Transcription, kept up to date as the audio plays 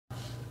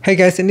Hey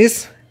guys, in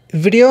this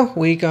video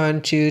we're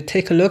going to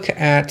take a look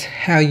at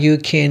how you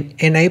can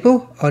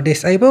enable or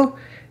disable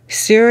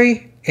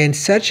Siri and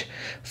Search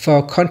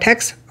for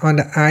contacts on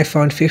the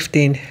iPhone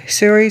 15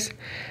 series.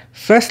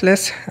 First,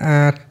 let's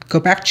go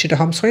back to the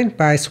home screen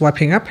by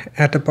swiping up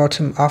at the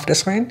bottom of the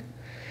screen.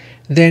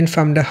 Then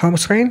from the home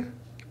screen,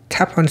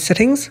 tap on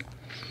Settings.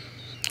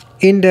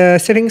 In the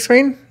settings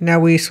screen, now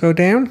we scroll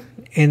down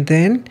and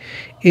then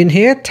in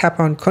here tap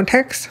on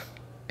Contacts.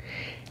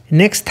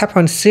 Next, tap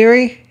on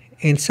Siri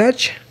and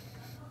Search.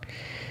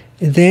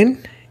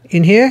 Then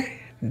in here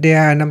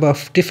there are a number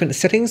of different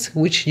settings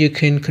which you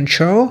can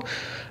control.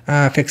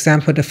 For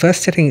example, the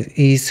first setting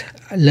is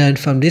learn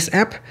from this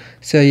app,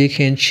 so you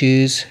can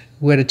choose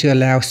whether to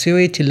allow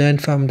Siri to learn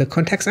from the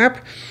Contacts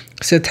app.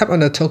 So tap on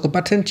the toggle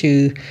button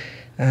to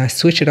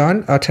switch it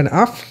on or turn it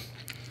off.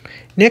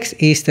 Next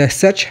is the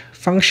search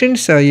function,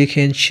 so you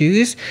can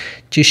choose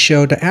to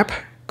show the app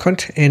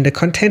and the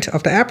content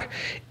of the app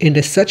in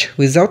the search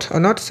result or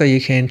not. So you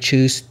can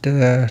choose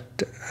the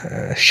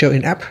show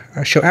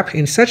app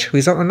in search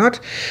result or not,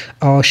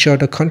 or show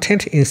the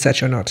content in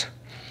search or not.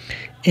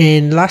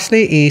 And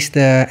lastly is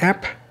the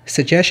app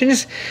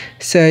suggestions,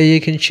 so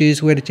you can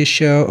choose whether to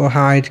show or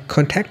hide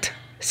contact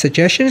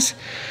suggestions,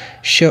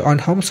 show on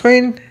home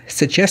screen,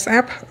 suggest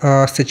app,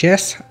 or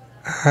suggest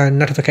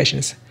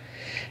notifications.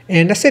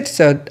 And that's it.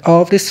 So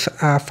all of these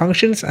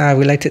functions are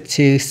related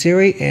to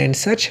Siri and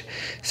Search.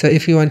 So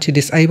if you want to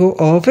disable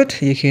all of it,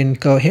 you can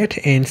go ahead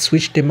and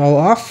switch them all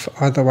off.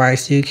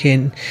 Otherwise, you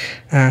can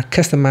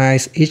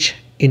customize each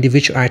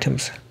individual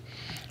items.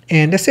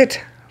 And that's it.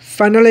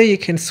 Finally, you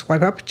can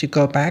swipe up to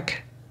go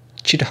back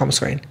to the home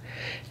screen.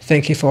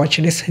 Thank you for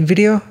watching this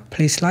video.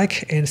 Please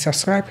like and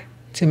subscribe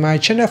to my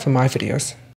channel for more videos.